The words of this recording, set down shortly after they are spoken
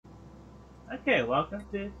Okay, welcome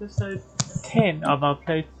to episode 10 of our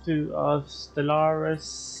playthrough of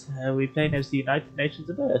Stellaris. We're playing as the United Nations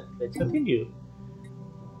of Earth. Let's continue.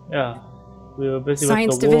 Yeah, we were busy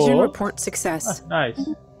Science with the Division war. report success. Oh, nice.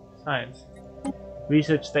 Science.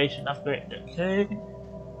 Research station upgrade. Okay.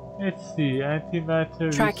 Let's see.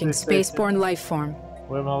 Antimatter. Tracking research spaceborne life form.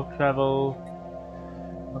 Wormhole travel.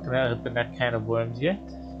 Not gonna open that can of worms yet.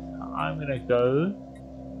 I'm gonna go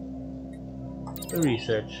to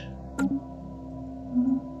research.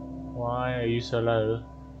 Why are you so low?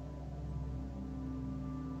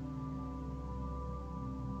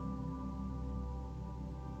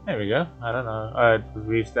 There we go. I don't know.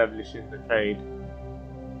 Re-establishing the trade.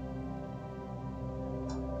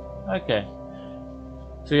 Okay.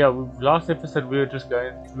 So yeah, last episode we were just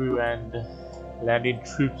going through and landing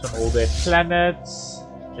troops on all their planets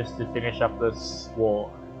just to finish up this war.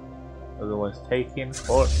 Otherwise taking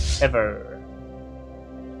forever.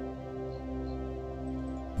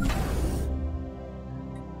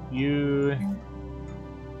 You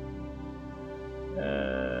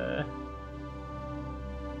I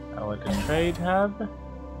want a trade hub and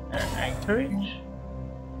an anchorage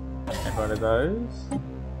and one of those.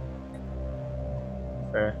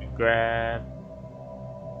 So grab.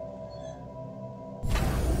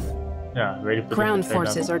 Yeah, ready for Ground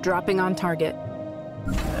forces are dropping on target.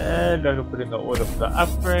 And I can put in the order for the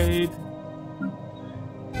upgrade.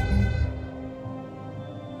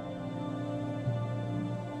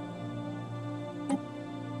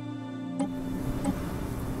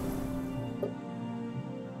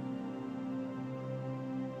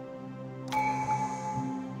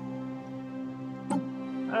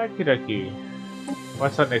 Okie dokie.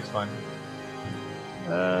 What's our next one?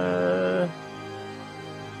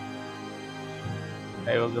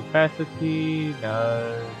 Naval capacity,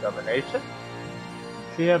 no. Domination.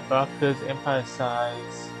 Clear buffers, empire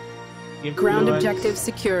size. Influence. Ground objective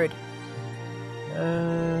secured.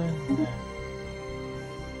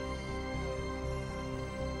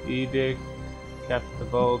 Edict, capture the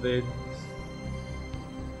buildings.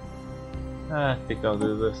 I think I'll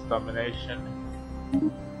do this domination.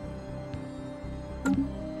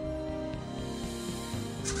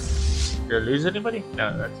 Did I lose anybody?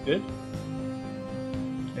 No, that's good.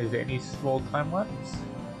 Is there any small time ones?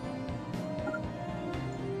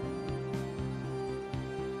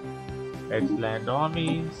 Let's land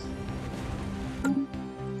armies.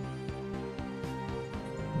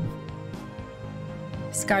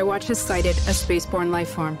 Skywatch has sighted a spaceborne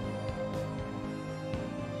life form.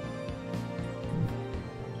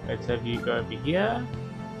 Let's have you go over here.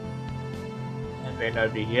 And then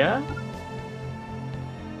over here.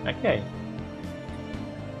 Okay.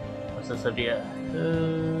 What's this over here?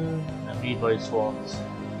 Amoeboid swarms.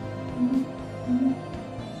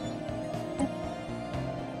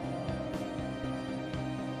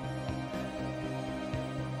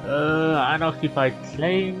 Unoccupied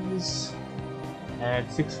claims.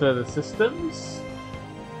 And 6 further systems.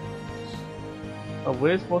 Oh,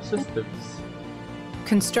 where's more systems?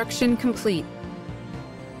 Construction complete.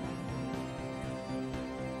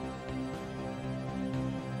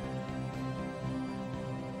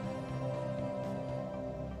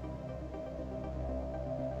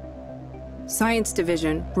 Science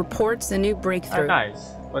Division reports a new breakthrough. Oh,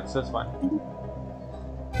 nice. What's this one?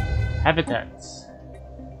 Habitats.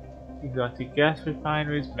 Exotic gas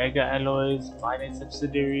refineries, mega alloys, mining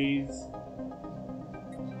subsidiaries,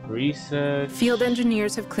 research. Field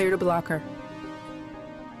engineers have cleared a blocker.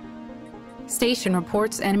 Station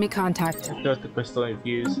reports enemy contact. Let's go to crystal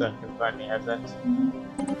infused so I can finally have that.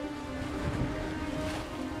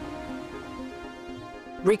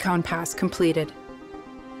 Recon pass completed.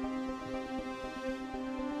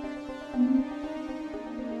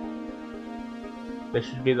 This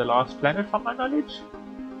should be the last planet from my knowledge.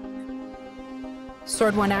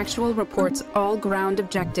 Sword 1 Actual reports all ground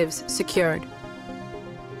objectives secured.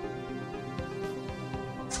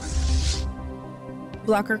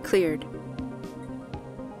 Blocker cleared.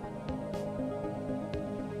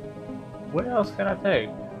 What else can I take?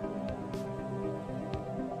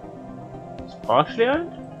 It's partially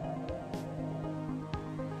owned?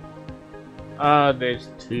 Ah, there's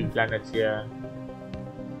 2 planets here.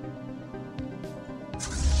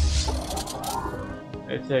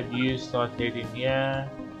 Let's have you start heading here.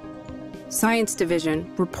 Science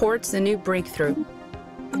Division reports a new breakthrough.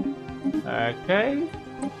 Okay.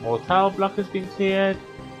 More tile block has been cleared.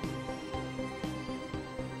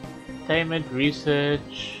 Containment,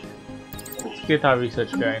 research. Let's get our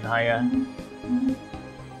research going higher.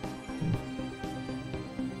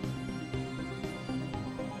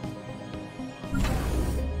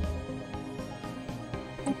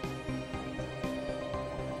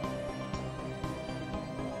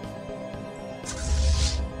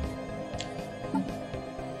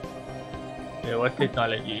 Okay, what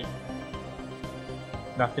technology?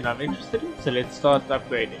 Nothing I'm interested in, so let's start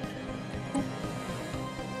upgrading.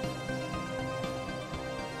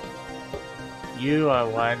 I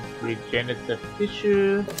want regenerative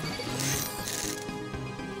tissue.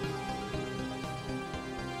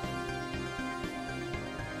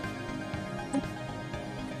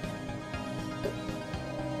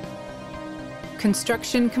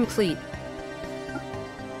 Construction complete.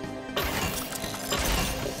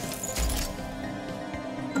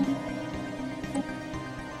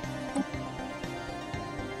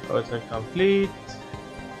 Also complete.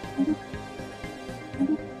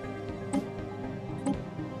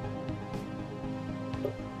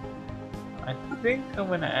 I think I'm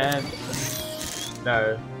gonna add...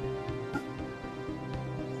 no.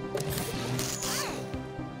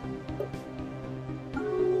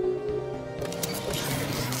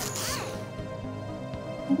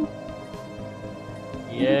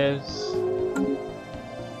 Yes.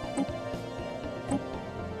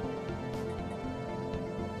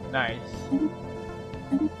 Nice.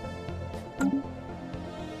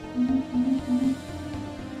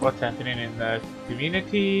 What's happening in the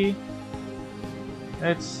community?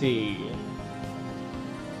 Let's see.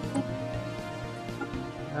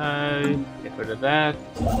 No, get rid of that.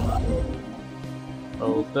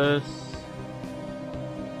 Fold this.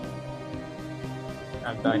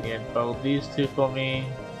 I'm done here. Fold these two for me.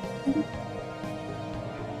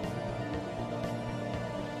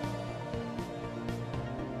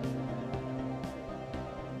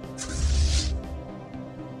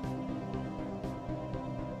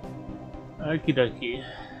 Okie dokie.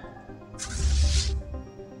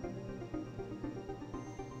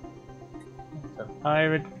 The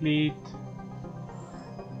pirate fleet.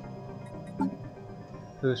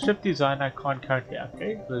 So the ship design I can't currently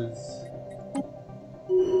upgrade because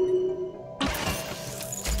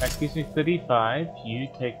that gives me 35. You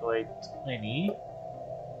take away 20.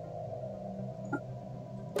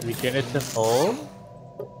 Regenerative hull.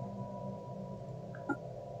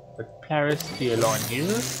 With Paris steel on you.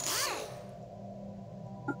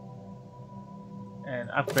 And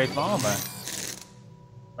upgrade my armor.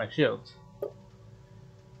 My shields.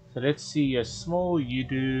 So let's see, a small, you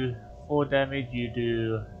do 4 damage, you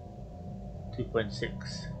do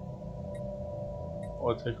 2.6.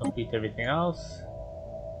 Auto complete everything else.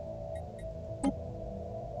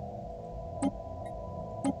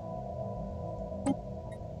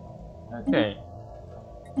 Okay.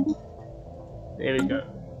 There we go.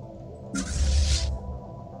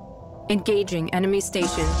 Engaging enemy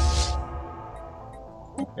station.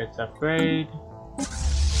 Let's upgrade.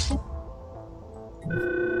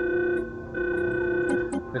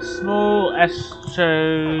 The small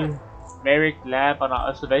astromeric lab on our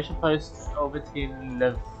observation post orbiting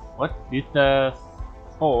Luther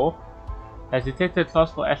 4 has detected a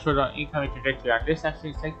class 4 asteroid on incoming trajectory. Unless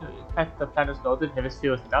actually taken to impact the planet's northern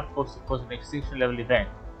hemisphere with enough force to cause an extinction level event.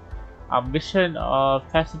 Our mission of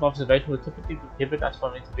passive observation would typically prohibit us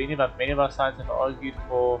from intervening, but many of our scientists have argued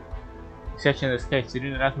for exception in this case.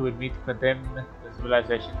 Doing nothing would mean to condemn the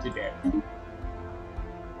civilization to death.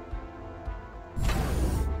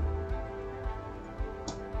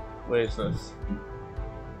 Where is this?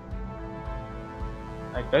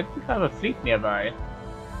 I don't think I have a fleet nearby.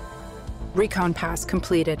 Recon pass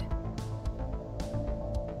completed.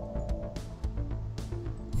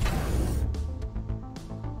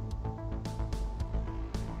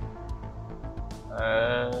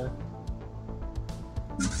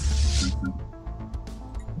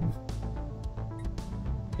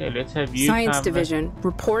 Okay, let's have you Science come. Division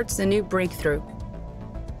reports a new breakthrough.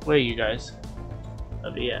 Where are you guys?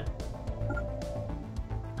 Over here.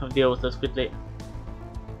 Come deal with us quickly.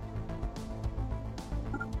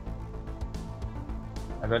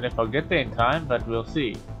 I don't know if I'll get there in time, but we'll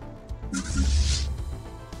see.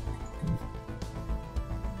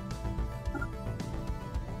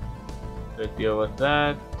 Go deal with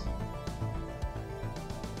that.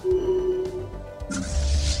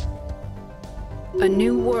 A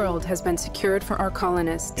new world has been secured for our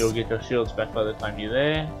colonists. You'll get your shields back by the time you're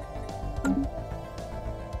there.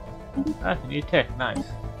 Ah, new tech, nice.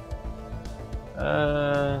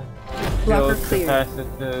 Blocker Shield cleared.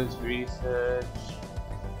 capacitors, research.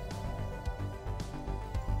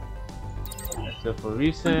 Let's go for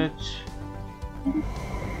research.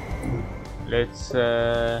 Let's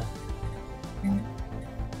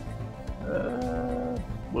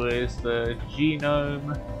where's the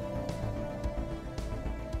genome?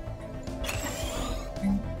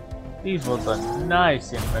 These ones are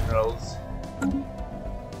nice in minerals.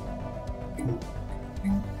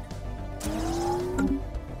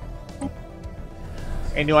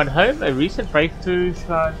 Anyone home? A recent breakthrough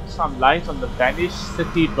shines some light on the vanished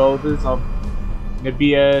city builders of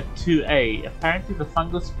Nibia 2A. Apparently the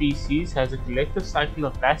fungal species has a collective cycle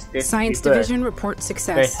of mass death. Science Division report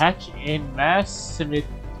success. They hatch in mass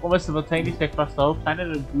almost simultaneously across the whole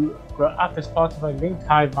planet and grow up as part of a linked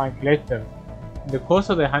hive mind collective. In the course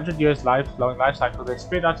of their 100 years long life cycle, they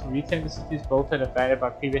spread out to reclaim the cities built and abandoned by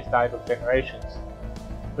previous died of generations.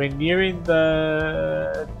 When nearing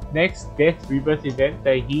the next death rebirth event,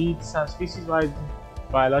 they heed some species-wide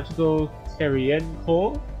biological carrion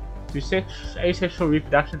call. Through asexual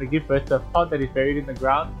reproduction, they give birth to a pod that is buried in the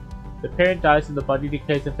ground. The parent dies and the body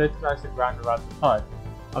decays and fertilizes the ground around the pod.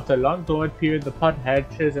 After a long dormant period, the pod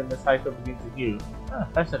hatches and the cycle begins anew. Ah,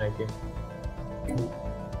 fascinating.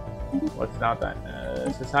 What's now done?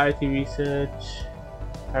 Society research,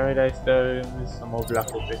 paradise domes, some more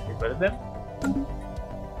blockers, let's get rid of them.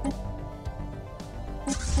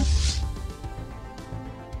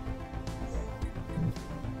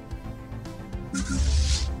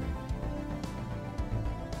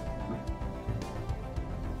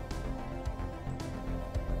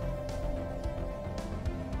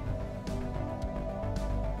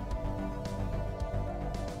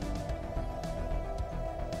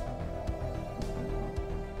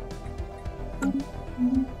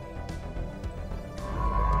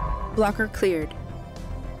 Blocker cleared.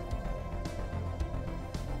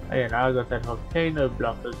 Oh yeah, now I got that volcano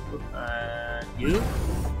blockers. You?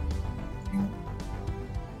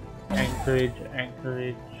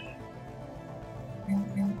 Anchorage.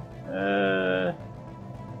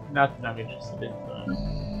 Nothing I'm interested in.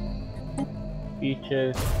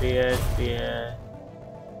 Beaches, clear.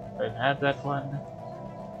 Don't have that one.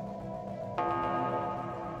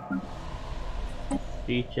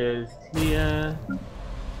 Beaches, clear.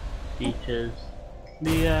 Beaches,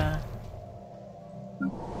 clear.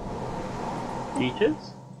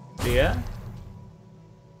 Beaches, clear.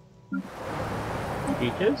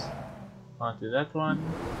 Beaches. Can't do that one.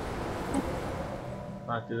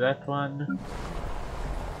 Can't do that one.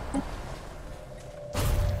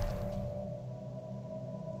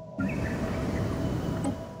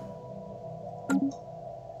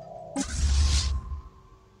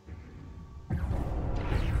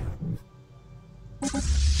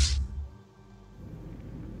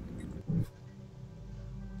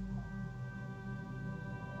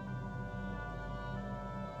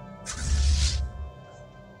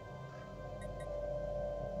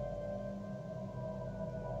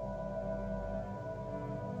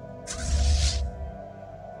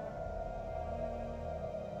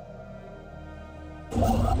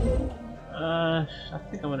 I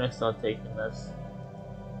think I'm gonna start taking this.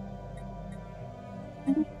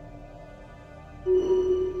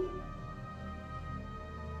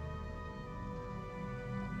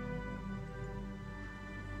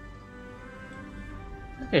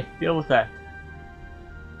 Okay, deal with that.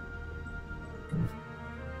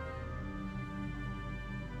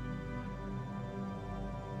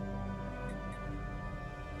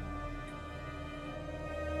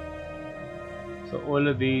 So all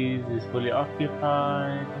of these is fully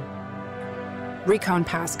occupied. Recon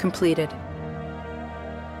pass completed.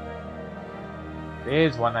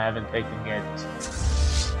 There's one I haven't taken yet.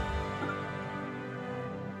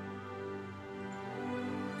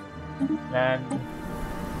 And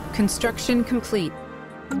Construction complete.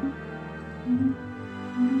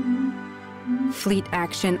 Fleet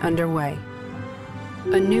action underway.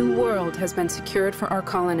 A new world has been secured for our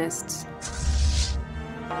colonists.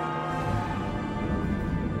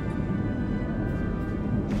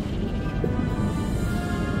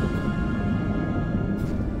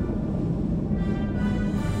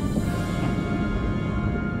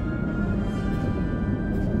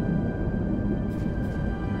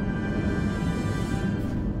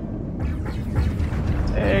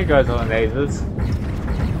 there goes on lasers.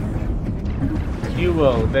 New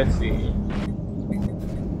world, let's see.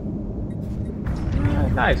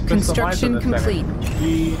 Nice. Construction complete.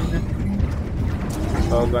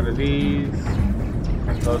 Close one of these.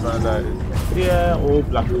 Close one of those. Here, all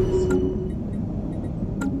blockers.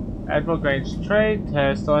 Admiral Grange Trade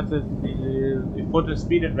has started important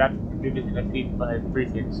speed and rapid movement in a fleet by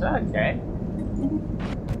briefings. Okay.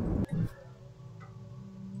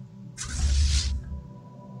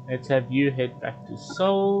 Let's have you head back to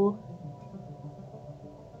Seoul.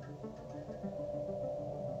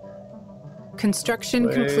 Construction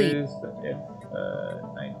complete. Where's the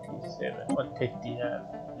F97? What tech do you have?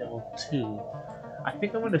 Level 2. I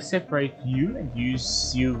think I'm going to separate you and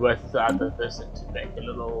use you with the other person to make a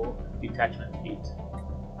little detachment fleet.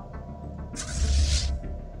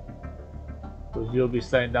 Because you'll be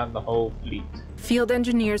slowing down the whole fleet. Field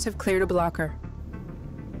engineers have cleared a blocker.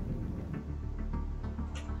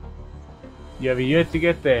 You have a year to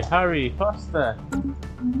get there. Hurry, faster.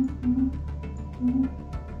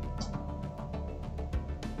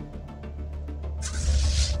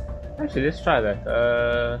 Actually, let's try that.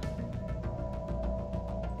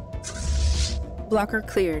 Blocker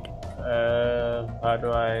cleared. How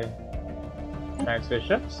do I transfer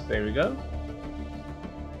ships? There we go.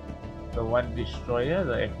 The one destroyer,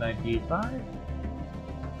 the F-95.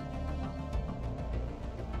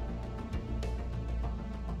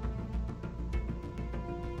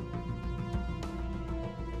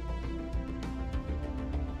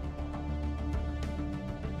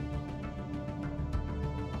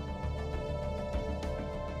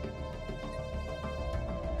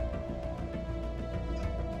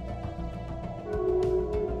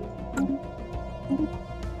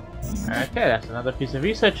 Okay, that's another piece of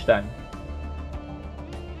research done.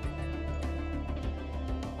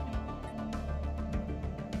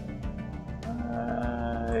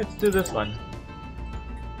 Let's do this one.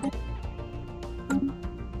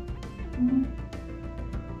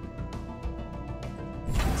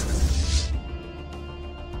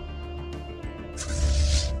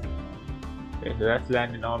 Okay, so that's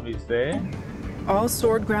landing armies there. All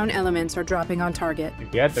sword ground elements are dropping on target.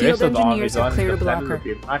 If you had the Field rest of the engineers armies have on, cleared a the planet blocker.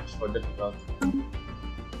 would be much more difficult.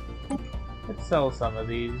 Let's sell some of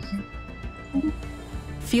these.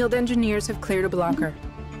 Field engineers have cleared a blocker.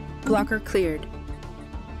 Blocker cleared.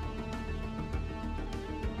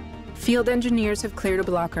 Field engineers have cleared a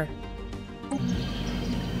blocker.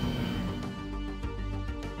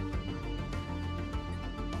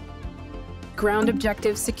 Ground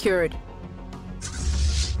objective secured.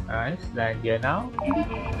 Nice, land here now.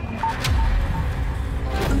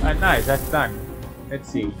 Ah, nice, that's done. Let's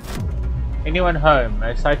see. Anyone home?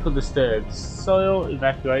 A cycle disturbed. Soil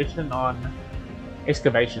evacuation on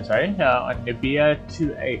excavation, sorry, on Nibia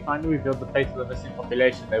 2A. Finally revealed the fate of the missing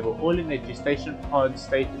population. They were all in a gestation pod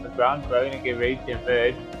state in the ground, growing and getting ready to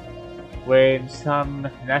emerge when some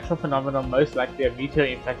natural phenomenon, most likely a meteor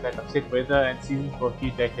impact that upset weather and seasons for a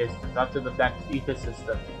few decades, disrupted the planet's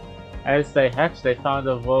ecosystem. As they hatched, they found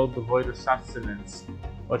a world devoid of sustenance.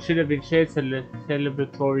 What should have been shared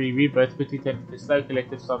celebratory rebirth quickly turned into slow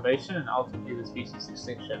collective starvation and ultimately the species'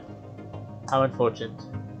 extinction. How unfortunate.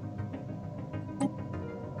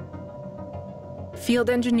 Field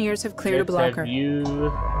engineers have cleared a blocker.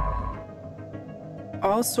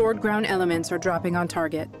 All sword ground elements are dropping on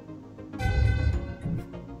target.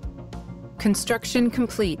 Construction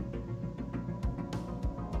complete.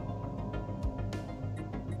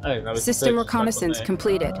 System reconnaissance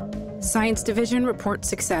completed. Science Division reports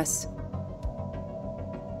success.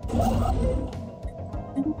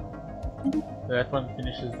 That one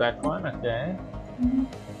finishes that one, okay.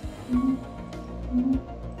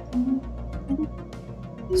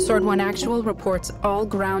 Sword 1 Actual reports all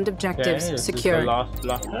ground objectives Okay, secured. is the last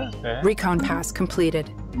blocker, okay. Recon pass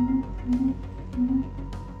completed.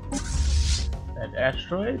 That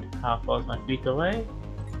asteroid, how far is my fleet away?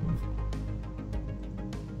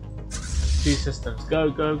 2 systems, go,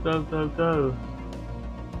 go, go, go, go.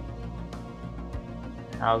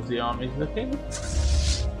 How's the armies looking?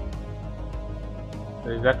 So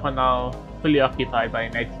is that one now fully occupied by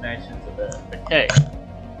United Nations? Okay,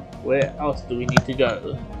 where else do we need to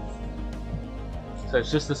go? So it's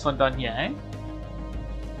just this one down here, eh?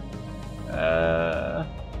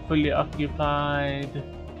 Fully occupied.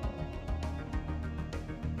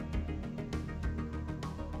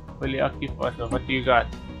 Fully occupied, so what do you got?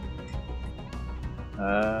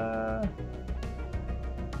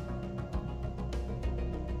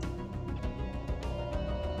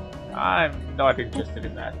 I'm not interested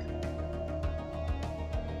in that.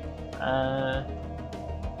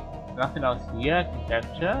 Nothing else here to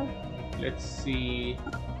capture. Let's see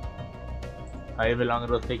however long it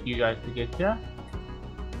will take you guys to get here.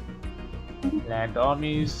 Land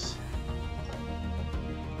armies.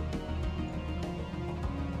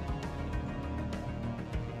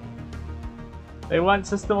 They one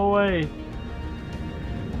system away.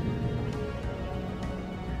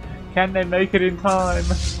 Can they make it in time?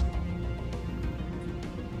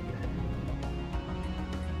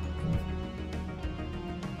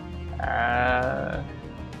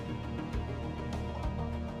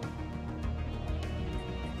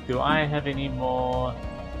 Do I have any more?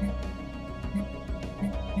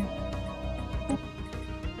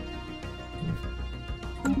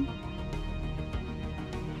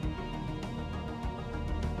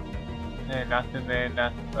 Nothing there,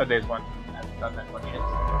 nothing. Oh, there's one. I haven't done that one yet.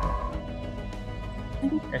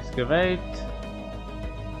 Excavate.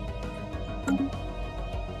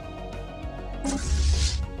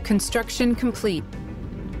 Construction complete.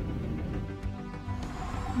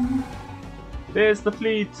 There's the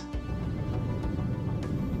fleet.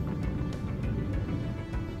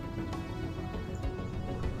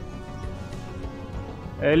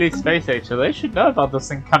 Early space age, so they should know about this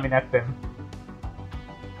thing coming at them.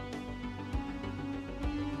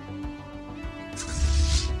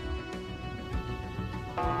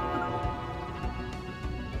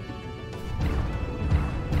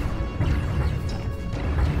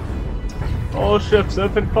 All ships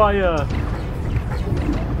open fire!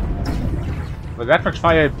 With that much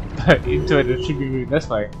fire into it, it should be moving this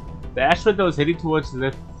way. The asteroid that was heading towards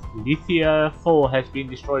the Lithia 4 has been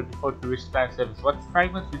destroyed before it reached land surface. What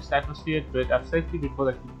fragments reached the atmosphere burned up safely before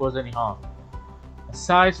they could cause any harm.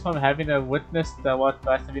 Aside from having witnessed what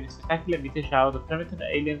must have been a spectacular meteor shower, the primitive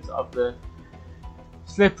aliens of the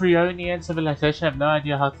Sliprionian civilization have no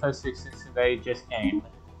idea how close to existence they just came.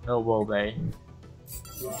 Nor will they.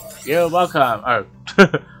 You're welcome! Oh, I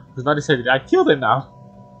was about to say, did I kill them now?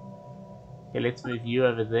 Okay, let's move you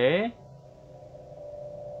over there.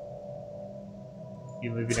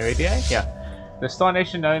 You moving already, eh? Yeah. The star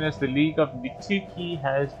nation known as the League of Mituki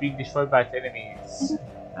has been destroyed by its enemies.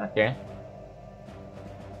 Okay.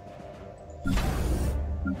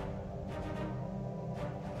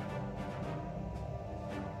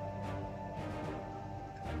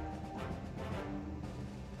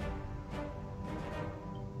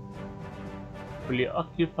 Fully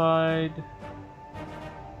occupied.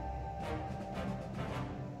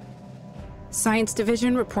 Science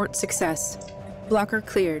Division report success. Blocker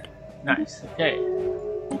cleared. Nice, okay.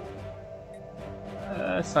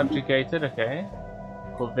 Subjugated, okay.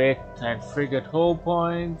 Corvette and frigate hull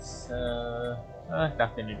points.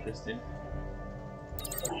 Nothing interesting.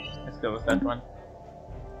 Let's go with that one.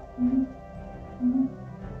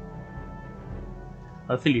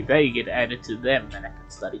 Hopefully they get added to them and I can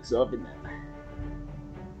start absorbing them.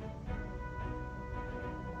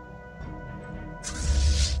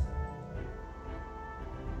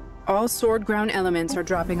 All sword ground elements are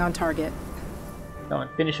dropping on target. Come on,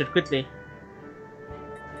 finish it quickly.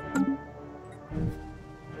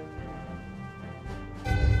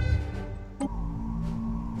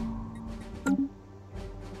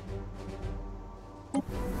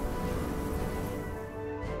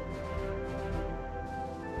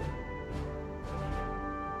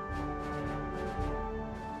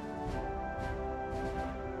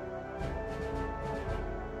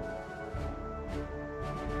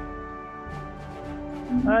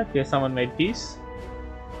 Okay, someone made peace.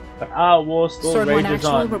 But our war still Sword 1 rages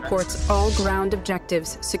Actual on. reports all ground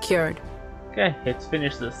objectives secured. Okay, let's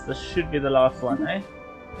finish this. This should be the last one, eh?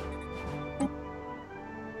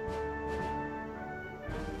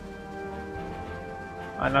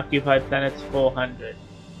 Unoccupied planets 400.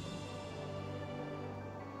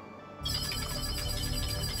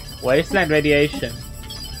 Wasteland radiation.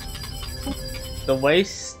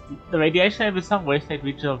 The radiation over some wasteland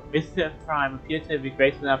region of Mithia Prime appears to be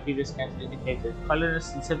greater than our previous scans indicated.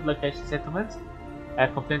 Colonists in several location settlements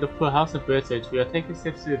have complained of poor health and birth rates. We are taking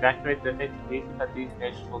steps to evacuate the affected regions, but these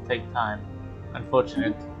measures will take time.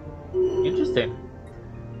 Unfortunate. Interesting.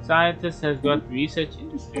 Scientist has got research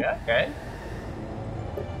industry, okay.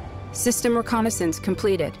 System reconnaissance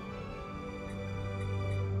completed.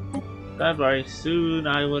 Don't worry, soon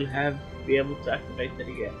I will be able to activate it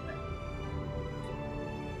again.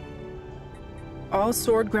 All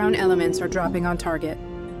sword ground elements are dropping on target.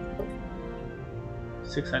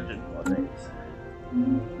 600 more days.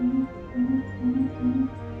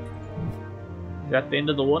 Is that the end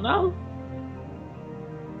of the war now?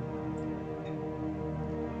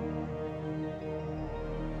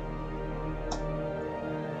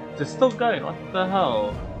 It's still going, what the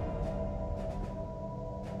hell?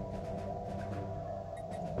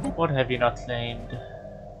 What have you not claimed?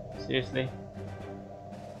 Seriously?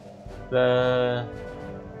 The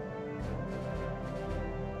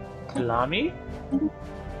Talami?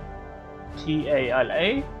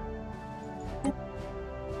 T-A-L-A?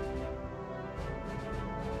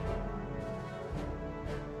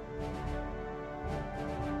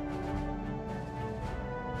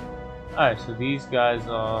 Alright, so these guys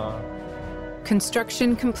are...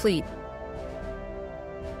 Construction complete.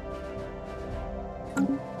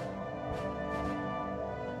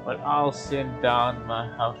 Well, I'll send down my...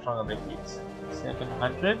 How strong are they, please?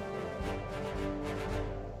 700?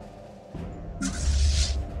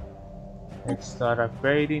 Let's start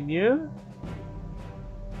upgrading you.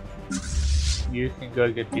 You can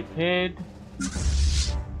go get repaired.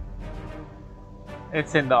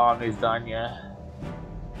 Let's send the armies down here.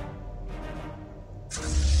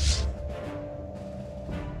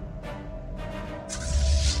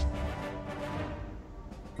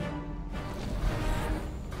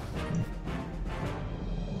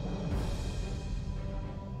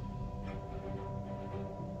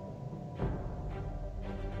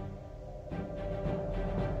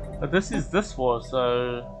 But this is this war,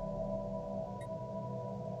 so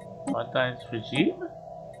Valentine's regime?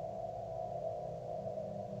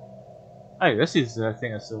 Oh, this is the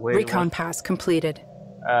thing. It's a weird Recon pass completed.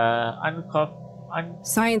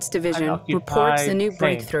 Science Division reports a new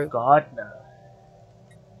breakthrough. Gardner.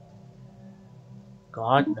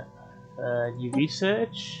 New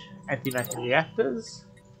research. Antimatter reactors.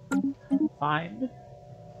 Fine.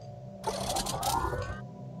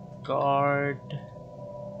 Gardner.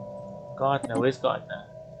 Where's Gardner?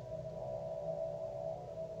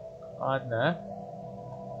 Gardner.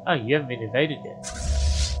 Oh, you haven't been invaded yet.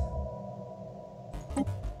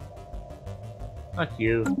 Not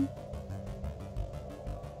you.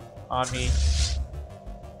 Army.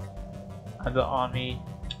 Other army.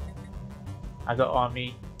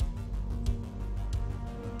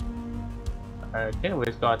 Okay,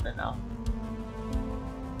 where's Gardner now?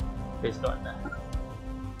 Where's Gardner?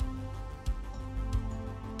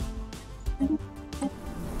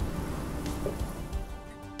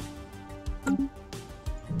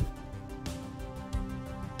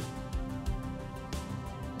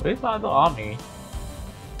 Where's my other army?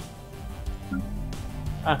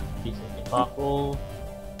 Ah, he's in Buckle.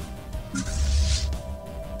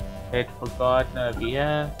 Head for Gardner over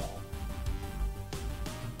here.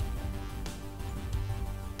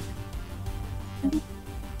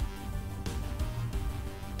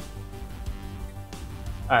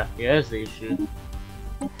 Ah, here's the issue.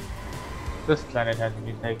 This planet hasn't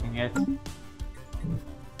been taken yet.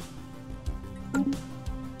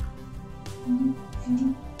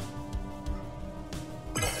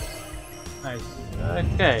 Nice.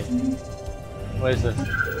 Okay. What is this?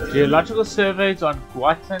 Geological surveys on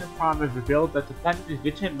Guatan Prime have revealed that the planet is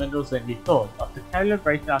richer in minerals than we thought. After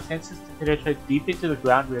calibrating our sensors to penetrate deep into the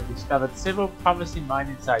ground, we have discovered several promising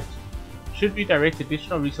mining sites. Should we direct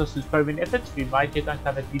additional resources probing efforts, we might yet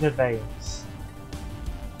uncover deeper veins.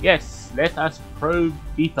 Yes, let us probe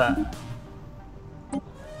deeper.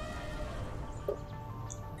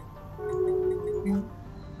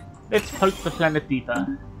 Let's poke the planet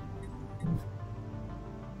deeper.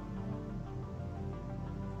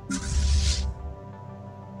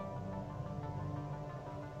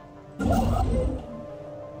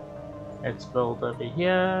 Let's build over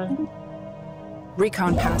here.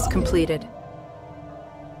 Recon pass completed.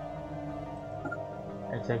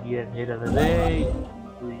 Let's have you head over there.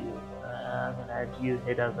 I'm gonna have you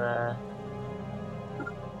head over.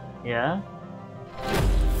 Yeah.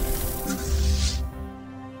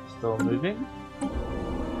 Still moving.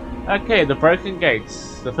 Okay, the broken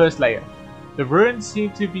gates. The first layer. The ruins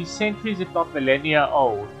seem to be centuries, if not millennia,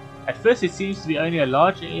 old. At first, it seems to be only a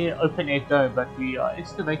large open-air dome, but we are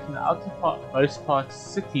excavating the outermost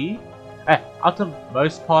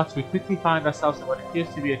parts. We quickly find ourselves in what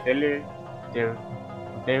appears to be a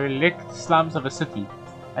derelict slums of a city.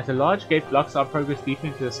 As a large gate blocks our progress deep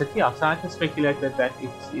into the city, our scientists speculated that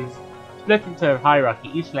it is split into a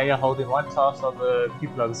hierarchy, each layer holding one task of the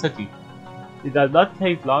people of the city. It does not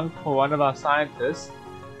take long for one of our scientists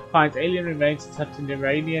finds alien remains in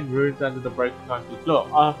subterranean ruins under the broken concrete floor.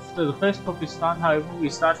 After the first book is done, however, we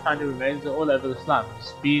start finding remains all over the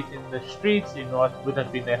slums, be it in the streets, in what would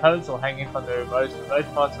have been their homes, or hanging from the remote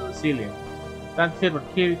parts of the ceiling. It's unclear what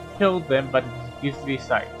killed them, but it's easily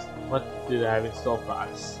sight. What do they have in store for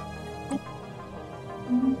us?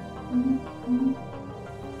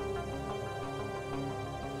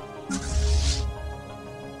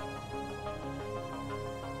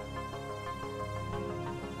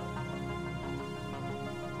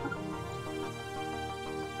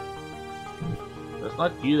 It's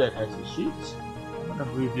not you that has issues. I'm gonna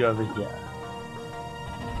move you over here.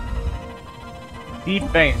 Deep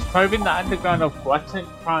veins. Probing the underground of Guatan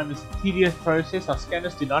Prime is a tedious process. Our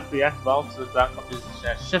scanners do not react well to the ground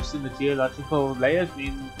composition. Shifts in the geological layers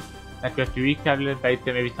mean that we have to recalibrate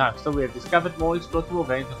them every time. Still, we have discovered more exploitable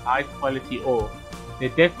veins of high quality ore. Their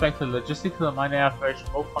depth makes the logistics of the mining operation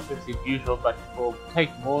more complex than usual, but it will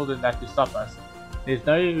take more than that to stop us. There is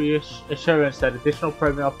no assurance that additional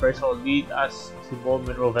probing operation will lead us to more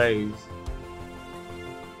mineral veins.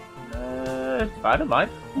 I don't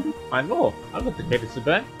mind. Find more. I've got the credits to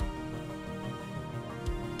burn.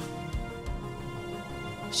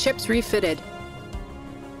 Ships refitted.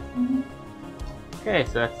 Okay,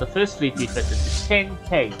 so that's the first fleet refitted to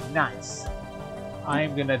 10k. Nice.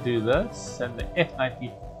 I'm gonna do this and the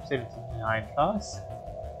F-79 class.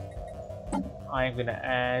 I'm gonna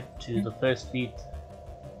add to the first fleet.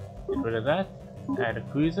 Get rid of that. Add a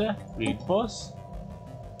cruiser. Reinforce.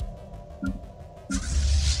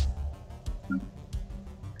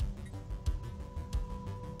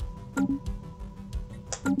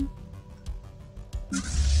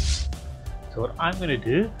 So what I'm gonna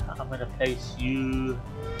do, I'm gonna place you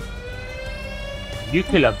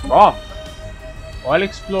nuclear bomb. While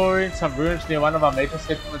exploring some ruins near one of our major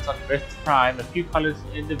settlements on Earth Prime, a few colonists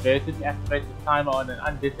inadvertently activated the timer on an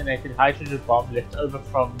undetonated hydrogen bomb left over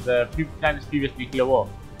from the planet's previous nuclear war.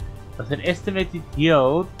 With an estimated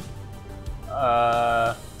yield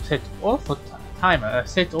set off a timer,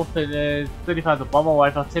 set off in 35, the bomb will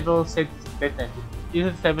wipe out several sets detonated.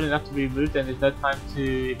 Isn't stable enough to be removed and there's no time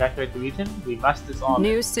to evacuate the region. We must disarm.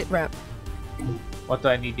 New sit rep. What do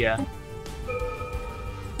I need here?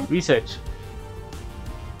 Research.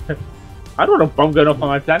 I don't want a bomb going off on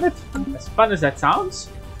my planet. As fun as that sounds.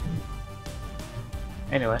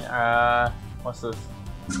 Anyway, what's this?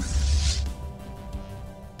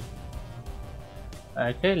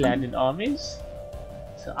 Okay, landing armies.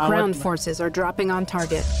 So Ground forces are dropping on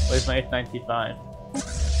target. Where's my F-95?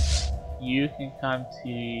 You can come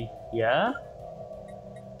to here.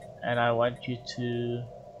 And I want you to...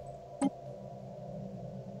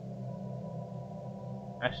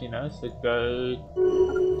 Actually no, so go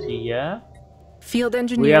to here. Field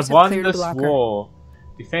engineers we have won cleared this blocker. war.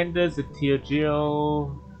 Defenders, the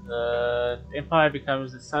Teogeal, the Empire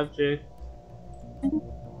becomes the subject.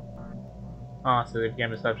 Ah, so they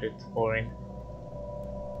became a subject. Boring.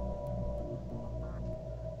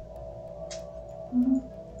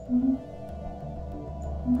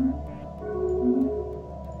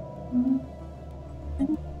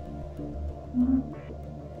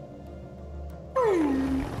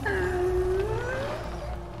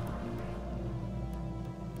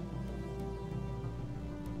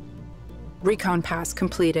 Recon pass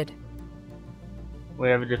completed. We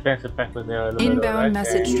have a defensive pack with there. Inbound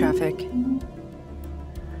message traffic.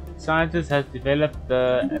 Scientists has developed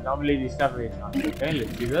the anomaly discovery account. Okay,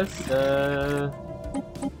 let's do this.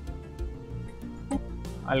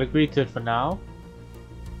 I'll agree to it for now.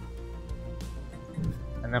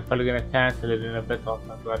 And I'm probably gonna cancel it in a bit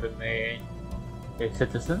after I've gotten the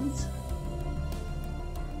citizens.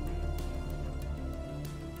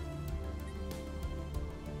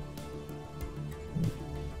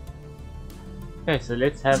 Okay, so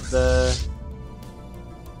let's have the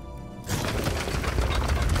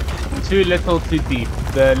too little too deep.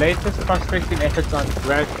 The latest prospecting efforts on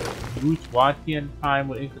Root Wantian Prime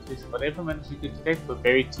will increase whatever minerals you could detect were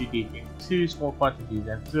buried too deep in too small quantities,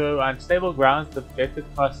 and through unstable grounds the projected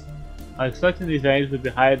costs of exploiting these veins would be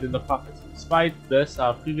higher than the profits. Despite this,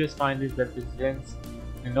 our previous findings represents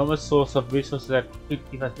an enormous source of resources that could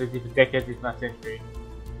keep us busy for decades if not centuries.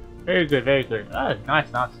 Very good, very good. Oh, nice,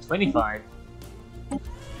 now it's 25.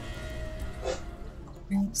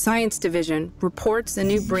 Science Division reports a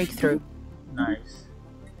new breakthrough. Nice.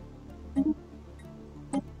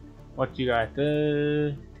 What you got?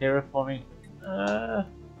 Terraforming.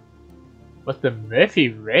 What's the Murphy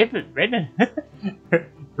Revenant?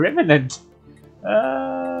 Revenant.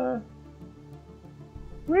 Where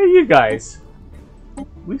are you guys?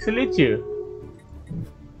 We salute you.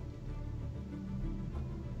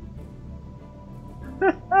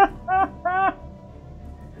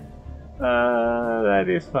 That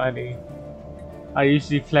is funny. I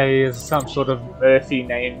usually play as some sort of Murphy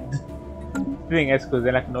named thing, because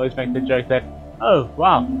then I can always make the joke that, oh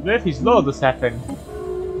wow, Murphy's Law this happened.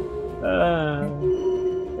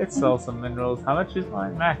 Let's sell some minerals. How much is my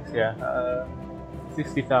max here?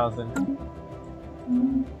 60,000.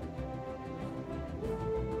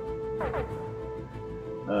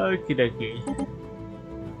 Okie dokie.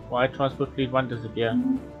 Why transport fleet 1 disappear?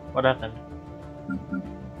 What happened?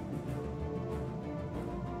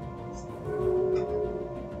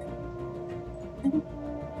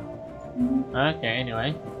 Okay,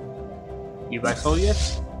 anyway. You buy soul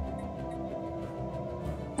yet?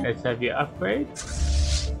 Let's have your upgrade.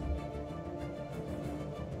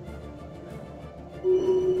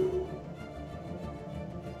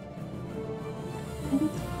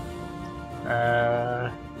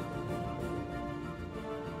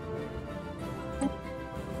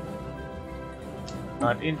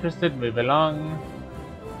 Not interested, move along.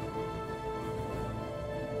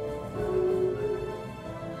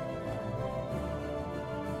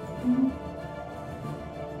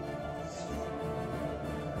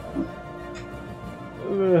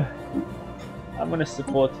 I'm gonna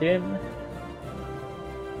support him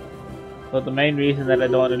for the main reason that I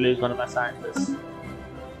don't want to lose one of my scientists.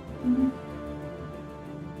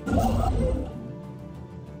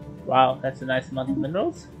 Wow, that's a nice amount of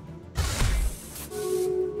minerals.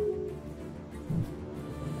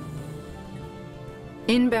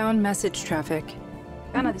 Inbound message traffic.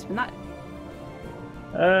 Yeah,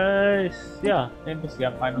 embassy,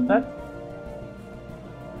 I'm fine with that.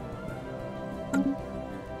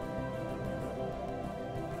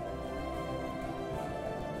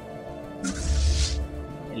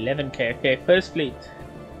 11k. Okay, first fleet.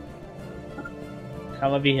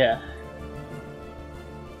 Come over here.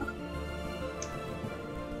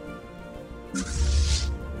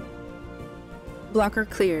 Blocker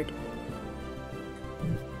cleared.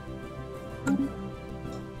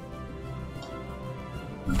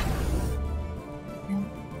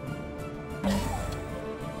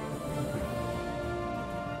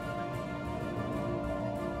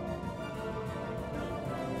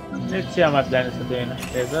 Let's see how my planets are doing.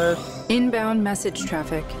 There's us. Inbound message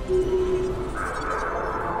traffic.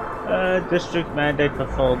 District mandate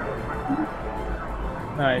fulfilled.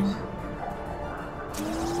 Nice.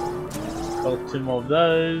 Got 2 more of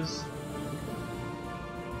those.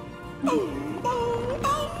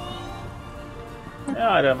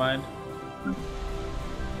 Yeah, I don't mind.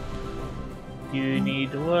 You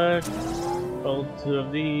need work. Hold 2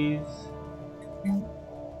 of these.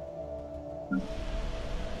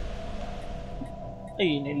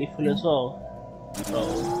 Hey, nearly full as well.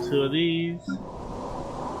 Hold 2 of these.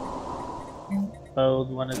 Hold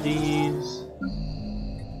 1 of these.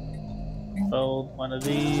 Hold 1 of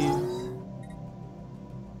these.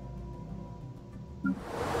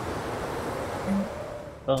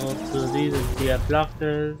 Hold 2 of these as the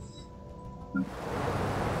blockers.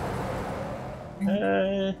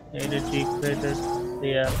 Energy credits,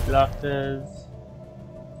 the blockers.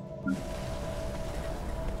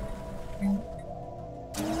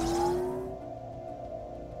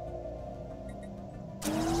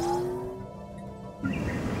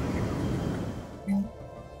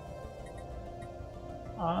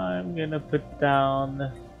 I'm gonna put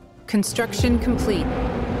down Construction complete.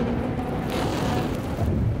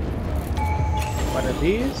 one of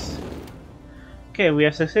these. Okay, we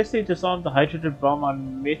have successfully disarmed the hydrogen bomb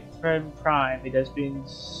on Mithram Prime. It has been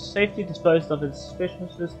safely disposed of. Its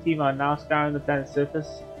specialist team are now scouring the planet's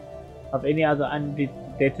surface of any other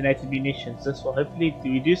undetonated munitions. This will hopefully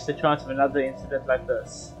reduce the chance of another incident like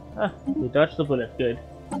this. Ah, we dodged the bullet, good.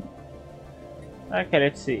 Okay,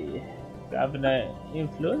 let's see. Governor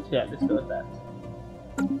influence? Yeah, let's go with that.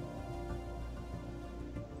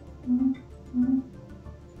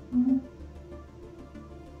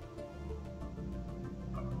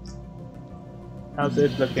 How's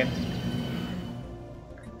it looking?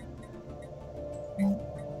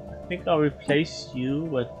 I think I'll replace you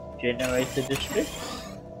with generator districts.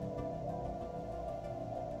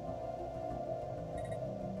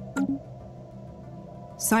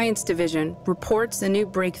 Science Division reports a new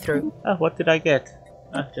breakthrough. Ah, what did I get?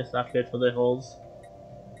 Ah, just upgrade for the holes.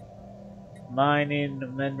 Mining,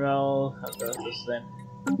 mineral. How goes this then?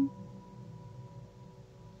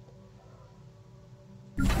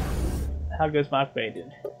 How goes my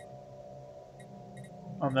upgrading?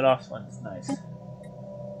 On the last one, it's nice.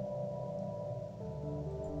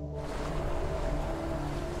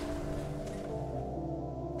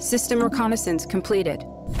 System reconnaissance completed.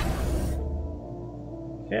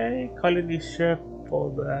 Okay, colony ship for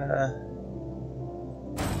the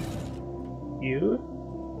you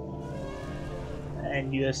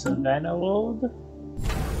and your Savannah world.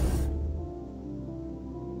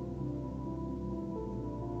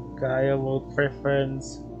 Gaia world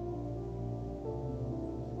preference.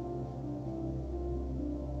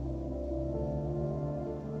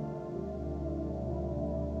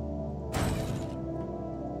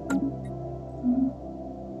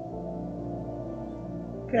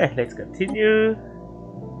 Okay, let's continue.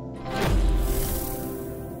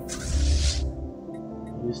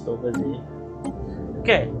 You're still busy.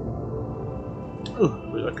 Okay.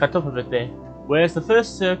 Ooh, we got cut off a bit there. Whereas the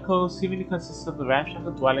first circle seemingly consists of the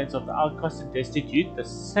ramshackle dwellings of the outcast and destitute, this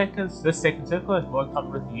second circle is more in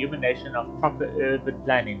common with the human nation of proper urban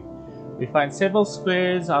planning. We find several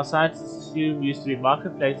squares our scientists assume used to be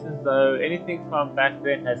marketplaces, though anything from back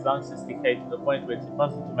then has long since decayed to the point where it's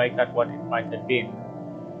impossible to make out what it might have been.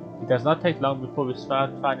 It does not take long before we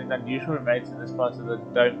start finding unusual remains in this part of the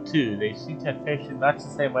dome too. They seem to have perished in much the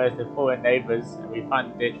same way as their fallen neighbours, and we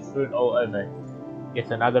find dead strewn all over.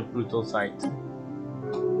 Yet another brutal sight.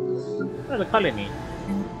 Oh, the colony.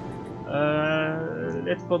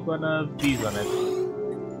 Let's put one of these on it.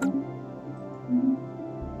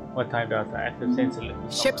 What time does the active sensor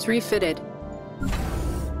limit? Ships refitted.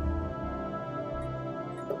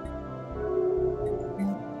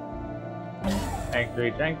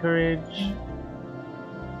 Anchorage.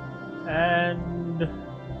 And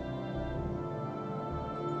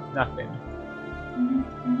nothing.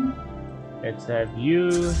 Let's have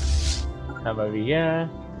you come over here.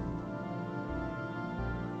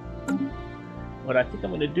 What I think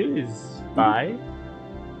I'm gonna do is buy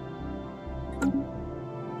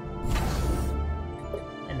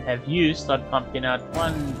and have you start pumping out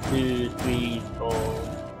 1, 2, 3, 4,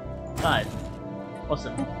 5.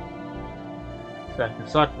 Awesome. So I can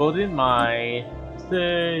start building my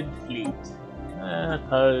 3rd fleet.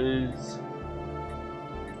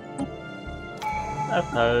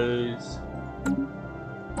 Oppose.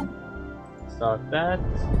 Start that.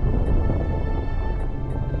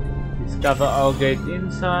 Discover all gates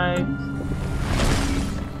inside.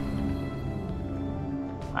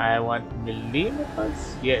 I want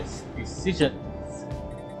millimeters. Yes, decisions.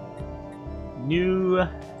 New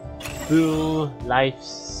full life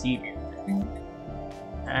seeding.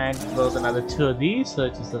 And build another 2 of these so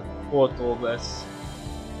it is the 4th all this.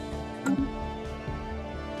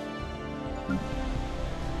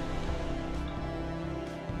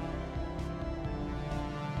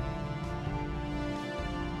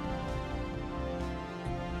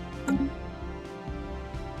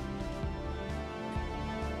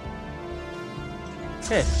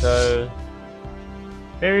 Okay, so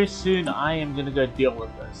very soon I am gonna go deal with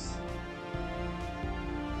this.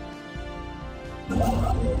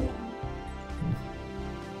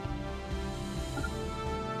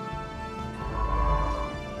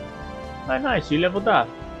 Oh nice, you leveled up.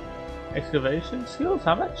 Excavation skills,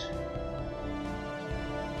 how much?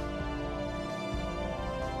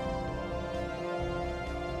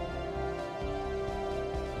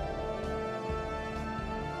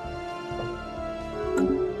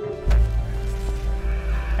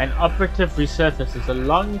 An operative resurfaces. A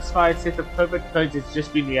long expired set of covert codes has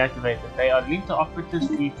just been reactivated. They are linked to operatives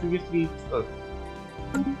we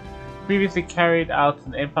previously carried out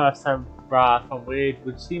in the Empire of Sabra, from where it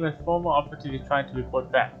would seem a former operative is trying to report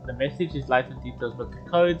back. The message is light on details, but the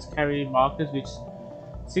codes carry markers which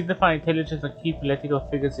signify intelligence on key political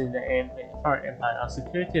figures in the foreign empire. Our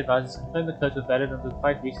security advisors confirmed the codes were valid until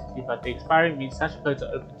quite recently, but the expiring means such codes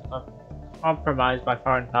are open to compromised by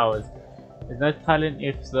foreign powers. There's no telling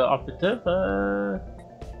if the operative,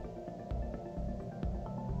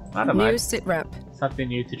 I don't know. New sit rep. Something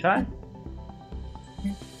new to try.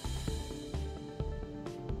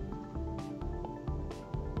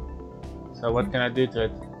 So what can I do to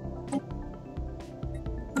it?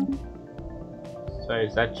 So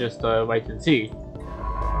is that just a wait and see?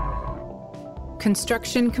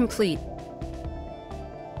 Construction complete.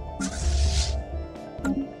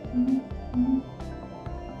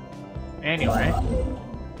 Anyway.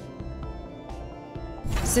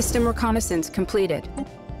 System reconnaissance completed.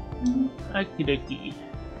 Okie dokie.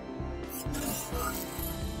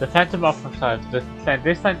 The Phantom Officer. The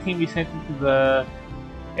clandestine team we sent into the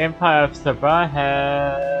Empire of Sabra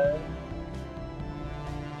had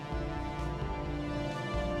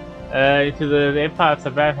into the Empire of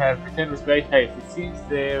Sabra have returned with great haste. It seems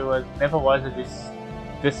there never was a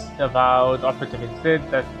disavowed operative. Instead,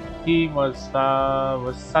 that team was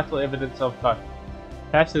subtle evidence of plot.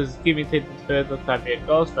 Perhaps it was giving attention to further Siberian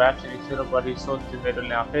goals, perhaps an external body sought to meddle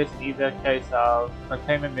in our affairs. In either case, our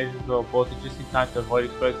containment measures were aborted just in time to avoid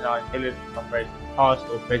exposing our intelligence operations, past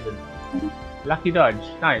or present. Lucky dodge,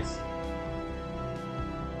 nice.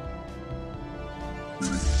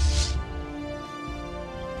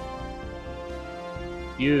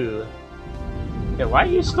 You. Okay, why are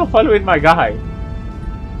you still following my guy?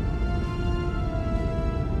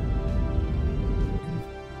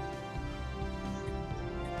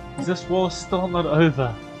 Is this war still not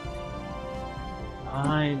over?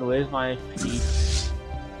 Fine, where's my fleet?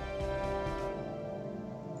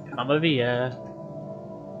 Come over here.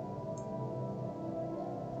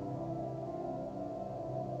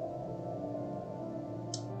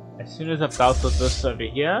 As soon as I've dealt with this over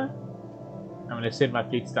here, I'm going to send my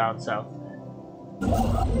fleets down south.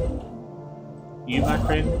 You, my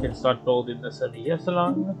friend, can start building this over here so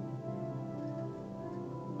long.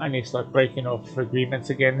 I need to start breaking off agreements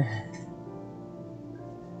again.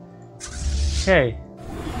 Okay.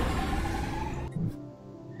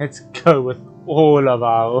 Let's go with all of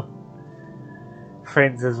our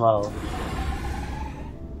friends as well.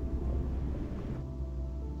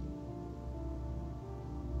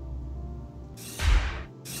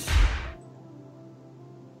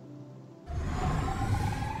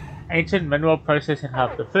 Ancient mineral processing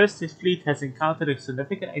hub. The first fleet has encountered a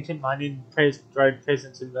significant ancient mining drone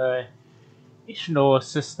presence in the Ishnor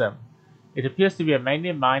system. It appears to be a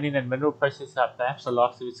mainly mining and mineral processing hub, perhaps the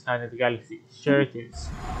last of its kind in the galaxy. Sure it is.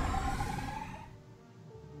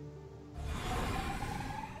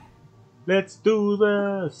 Let's do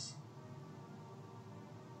this!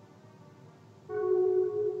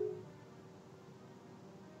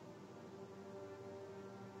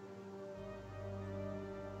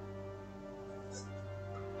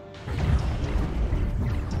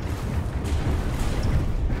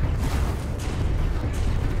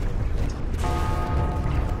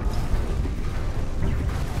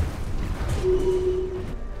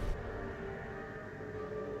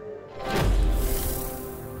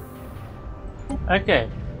 Okay.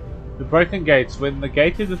 The broken gates. When the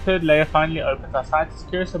gate to the third layer finally opens, our scientists are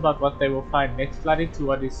curious about what they will find next, flooding to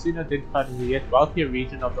what is soon identified as the yet wealthier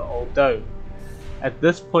region of the Old Dome. At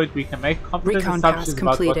this point, we can make confident assumptions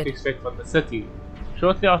about what to expect from the city.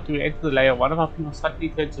 Shortly after we enter the layer, one of our people suddenly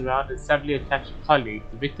turns around and suddenly attacks a colleague.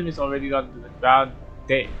 The victim is already on the ground,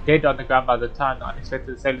 dead on the ground by the time the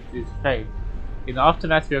unexpected assailant is trained. In the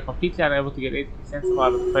aftermath, we are completely unable to get any sense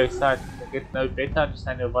out of the prey scientists and get no better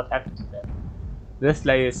understanding of what happened to them. This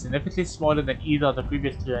layer is significantly smaller than either of the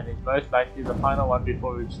previous two and is most likely the final one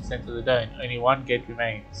before we reach the center of the dome. Only one gate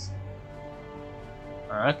remains.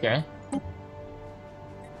 Okay.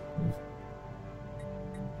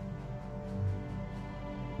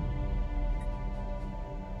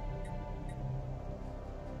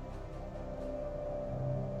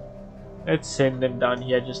 Let's send them down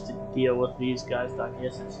here just to deal with these guys down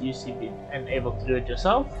here since you seem to be unable to do it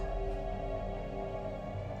yourself.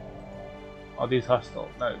 Are these hostile?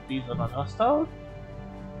 No, these are not hostile.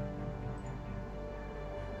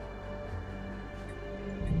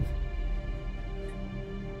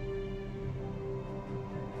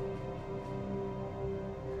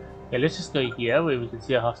 Okay, let's just go here where we can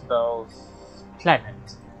see a hostile planet.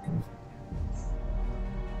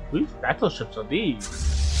 Whose battleships are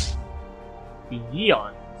these?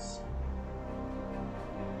 Eons.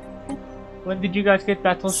 When did you guys get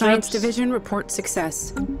battleships? Science Division report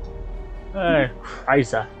success.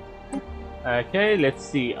 Kaiser. Okay, let's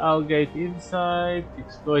see. I'll get inside.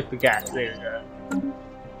 Exploit the gas. There we go.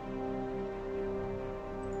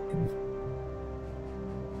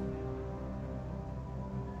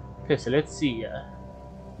 Okay, so let's see.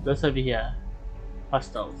 This over here.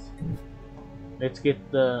 Hostiles. Let's get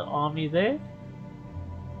the army there.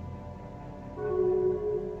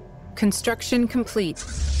 Construction complete.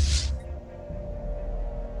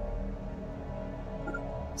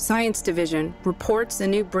 Science Division reports a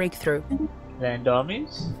new breakthrough. Land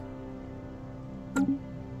armies.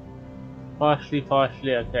 Partially,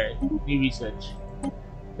 okay. New research.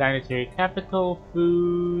 Planetary capital,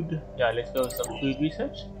 food. Yeah, let's go with some food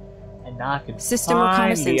research. And now I can System finally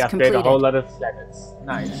reconnaissance upgrade completed. a whole lot of planets.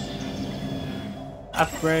 Nice.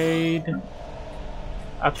 Upgrade.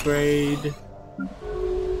 Upgrade.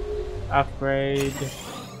 Upgrade.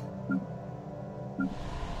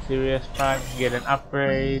 Sirius Prime can get an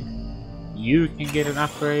upgrade. You can get an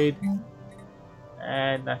upgrade.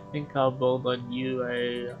 And I think I'll build on you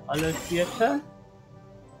a holo theater.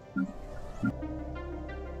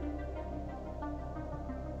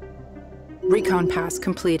 Recon pass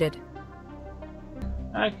completed.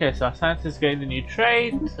 Okay, so our scientists gained a new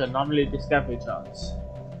trait, anomaly discovery chance.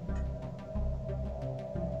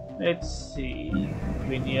 Let's see.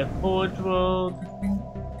 Linear Forge World.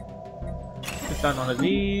 Let's done one of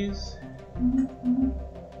these.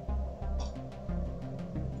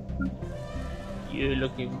 You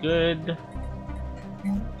looking good.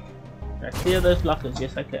 Can I clear those blockers?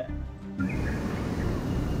 Yes, I can.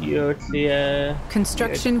 You're clear.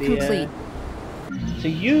 Construction You're clear. complete. So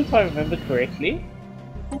you, if I remember correctly,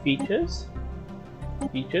 features,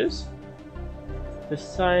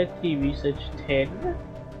 Society Research 10,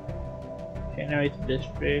 Generate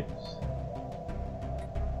Districts,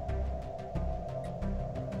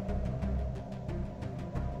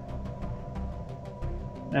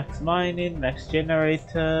 Max Mining, Max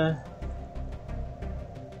Generator.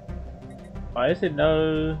 Why is it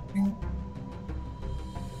no?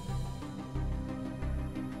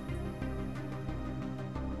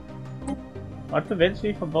 What prevents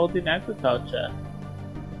me from building agriculture?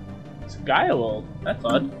 It's Gaia World. That's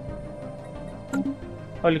odd.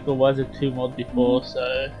 Polycle was a 2 mod before,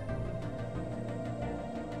 so.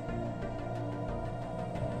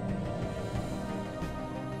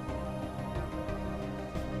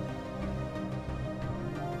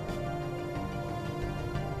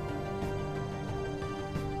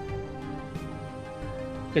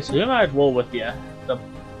 Okay, so who am I at war with here? The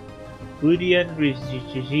Budian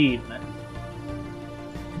regime.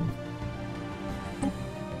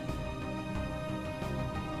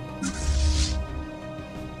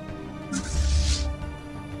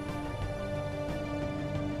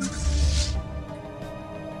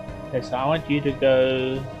 Okay, so I want you to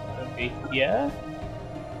go over here.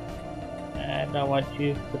 And I want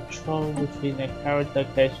you to patrol between their current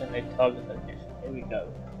location and their target location. Here we go.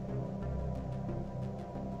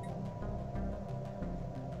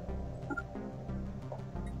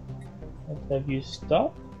 Let's have you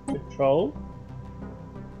stop, patrol.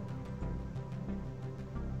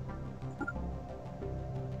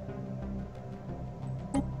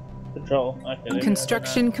 Patrol, okay.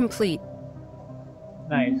 Construction complete.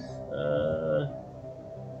 Nice.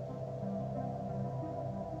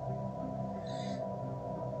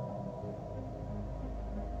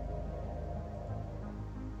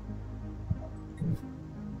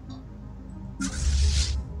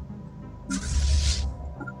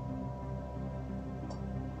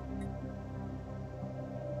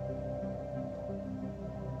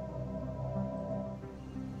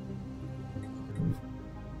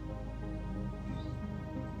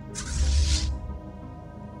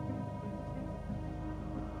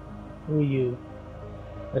 Who are you?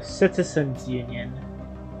 The Citizens Union.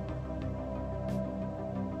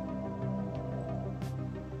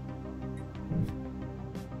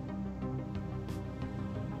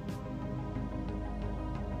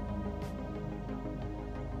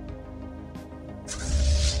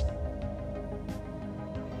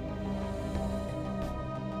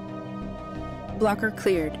 Blocker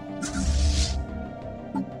cleared.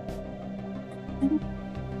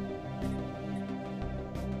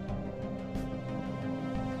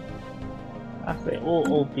 Actually,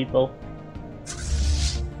 all people.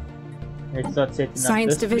 Let's start setting up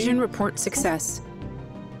Science this Division fleet. report success.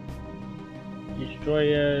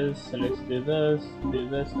 Destroyers, so let's do this,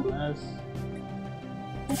 and this.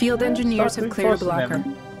 Field engineers Start have cleared a reinforcing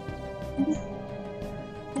blocker. them.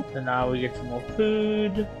 So now we get some more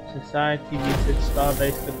food. Society usage,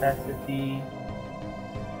 star-based capacity.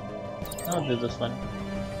 I'll do this one.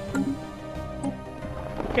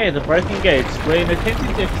 Okay, the broken gates. When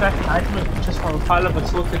attempting to extract an item of interest from a pile of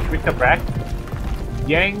assorted bric-a-brac,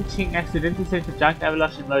 Yang Qing accidentally sent a giant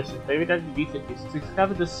avalanche in motion. David has recently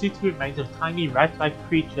discovered the suit remains of a tiny rat-like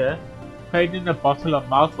creature carried in a bottle of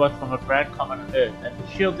mouthwash from a brand common on Earth, and the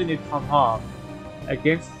shielding it from harm.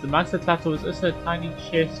 Amongst the clutter was also a tiny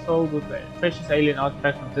chest filled with precious alien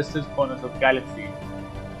artifacts from distant corners of the galaxy.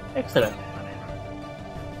 Excellent.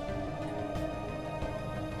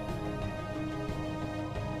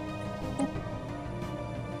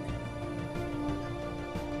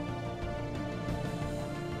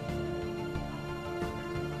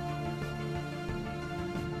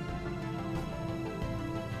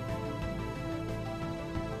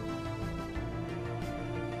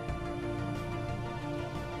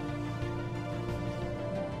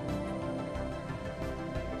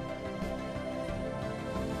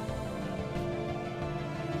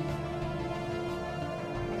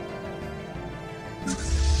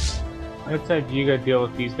 Let's have you go deal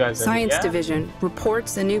with these guys Science over here. Division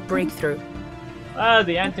reports a new breakthrough. Ah,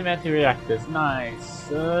 the antimatter reactors. Nice.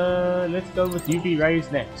 Let's go with UV rays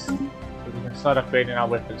next. So we can start upgrading our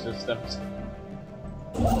weapon systems.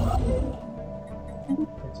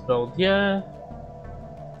 Let's build here.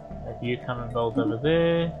 Have you come and build over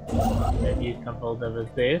there. Have you come build over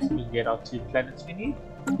there so we can get our 2 planets we need.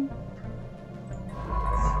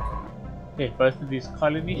 Okay, both of these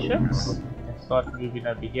colony ships. Let's start moving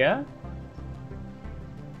over here.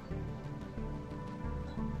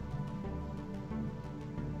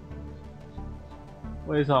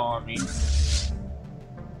 Where's our army?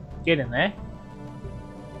 Get in there.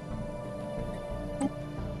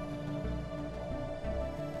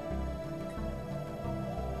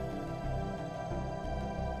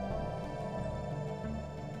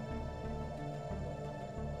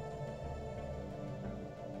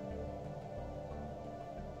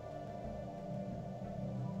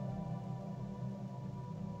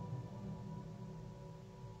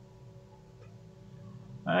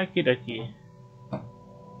 Okie dokie.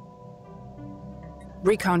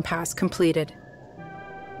 Recon pass completed.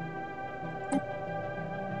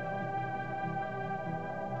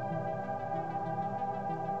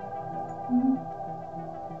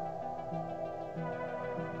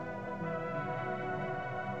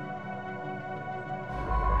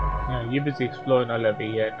 Yeah, you're busy exploring all over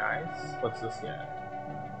here. Nice. What's this here?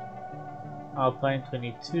 Alpine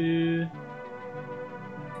 22.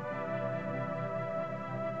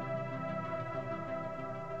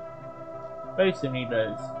 Space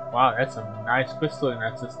amoebas. Wow, that's a nice crystal in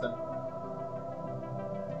that system.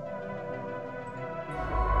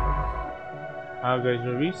 How goes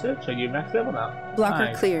your research? Are you max level now? Blocker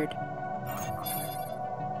Nice. cleared.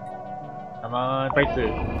 Come on,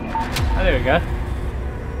 breakthrough. Oh, there we go.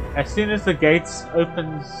 As soon as the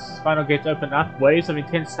final gates open up, waves of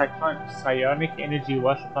intense psionic energy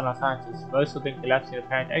wash upon our scientists. Most of them collapse in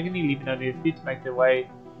apparent agony, leaving only a few to make their way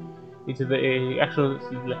into the actual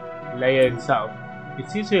layer itself. It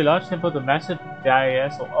seems to be a large temple with a massive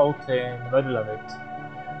dais or altar in the middle of it.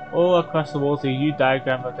 All across the walls, a huge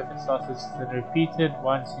diagram of different stars and repeated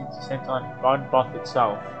one seems to center on Bonboth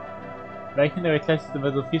itself. Making their way close to the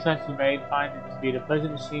middle, few scientists remain find it to be the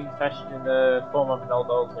pleasant machine fashioned in the form of an old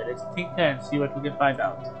altar. Let's tinker and see what we can find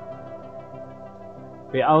out.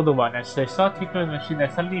 The Elder One. As they start tinkering with the machine, they're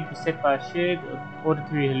suddenly beset by a shared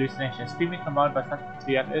auditory hallucination. Screaming command by something to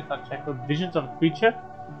be unearthed unshackled. Visions of a creature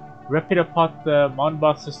rip it apart. The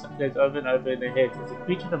Monbath system plays over and over in their heads. As the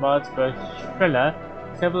creature demands grows shriller,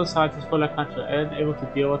 several scientists fall unconscious, unable to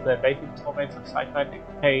deal with the vacant torments of psychotic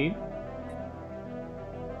pain.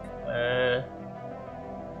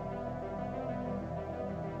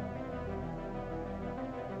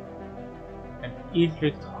 An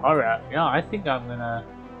Egypt horror. Yeah, I think I'm gonna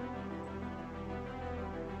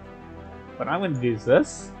But I'm going to use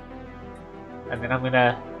this. And then I'm going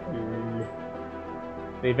to...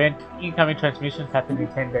 The event incoming transmissions happen in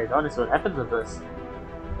 10 days. Honestly, what happens with this?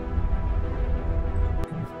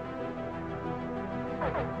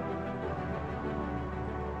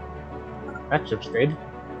 That ship's dead.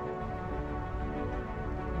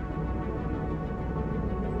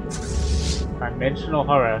 Dimensional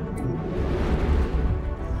horror.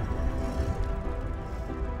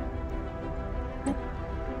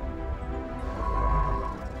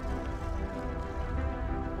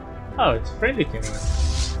 Oh, it's friendly to me.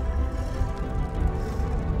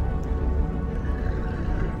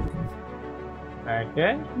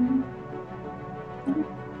 Okay.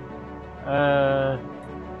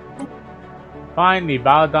 Finally,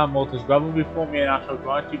 bow down, mortals. Grovel before me, and I shall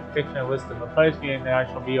grant you protection and wisdom. Oppose me, and I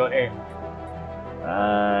shall be your end.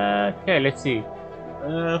 Okay, let's see.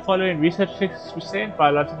 Following research 6%,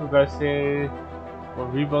 biological ghosts will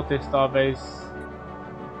rebuild their starbase.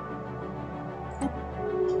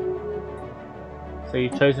 So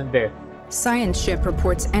you've chosen death. Science ship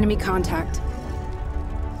reports enemy contact.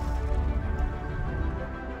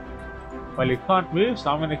 Well, it can't move, so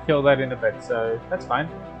I'm going to kill that in a bit, so that's fine.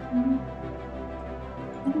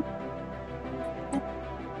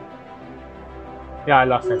 Yeah, I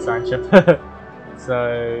lost that science ship.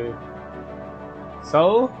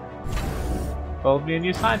 So, build me a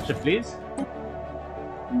new science ship, please.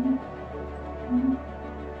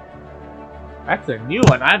 That's a new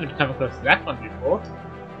one. I haven't come across that one before.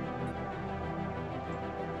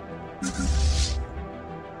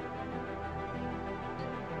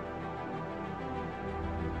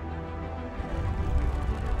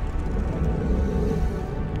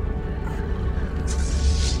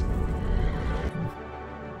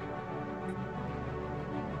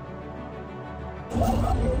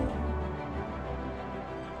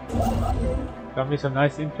 Got me some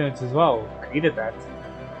nice influence as well. I needed that.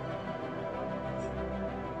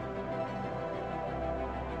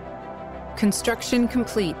 Construction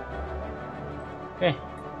complete. Okay,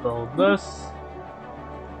 build this.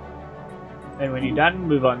 And when you're done,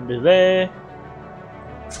 move on to there.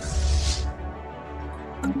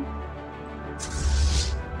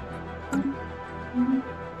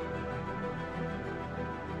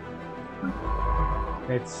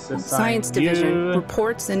 Let's assign Science you. Division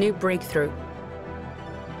reports a new breakthrough.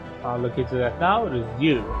 I'll look into that now. It is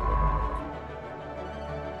you.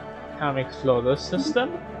 Come explore this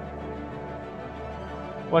system.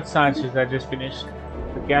 What science is that just finished?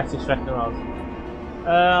 The gas extractor wells.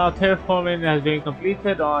 Our terraforming has been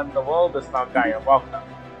completed on the world is now Gaia. Welcome.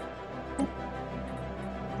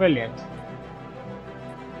 Brilliant.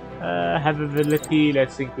 Habitability,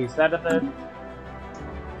 let's increase that a bit.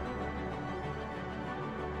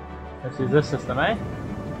 Let's use this system, eh?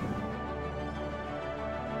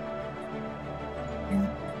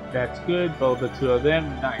 That's good, build the two of them,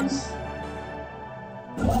 nice.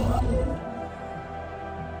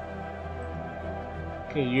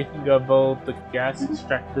 Okay, you can go build the gas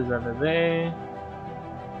extractors over there.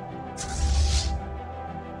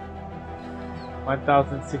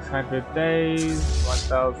 1,600 days,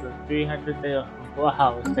 1,300 days.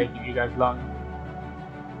 Wow, it's taking you guys long.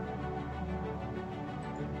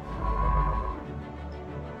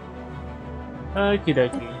 Okie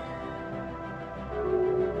dokie.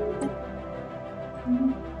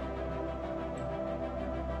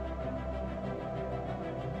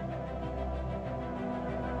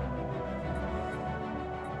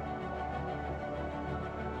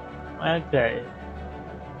 Okay.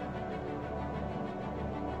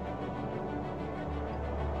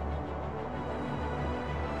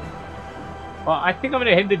 Well, I think I'm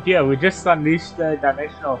gonna end it here. We just unleashed the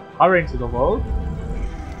dimensional horror into the world.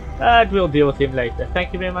 We'll deal with him later.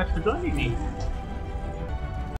 Thank you very much for joining me.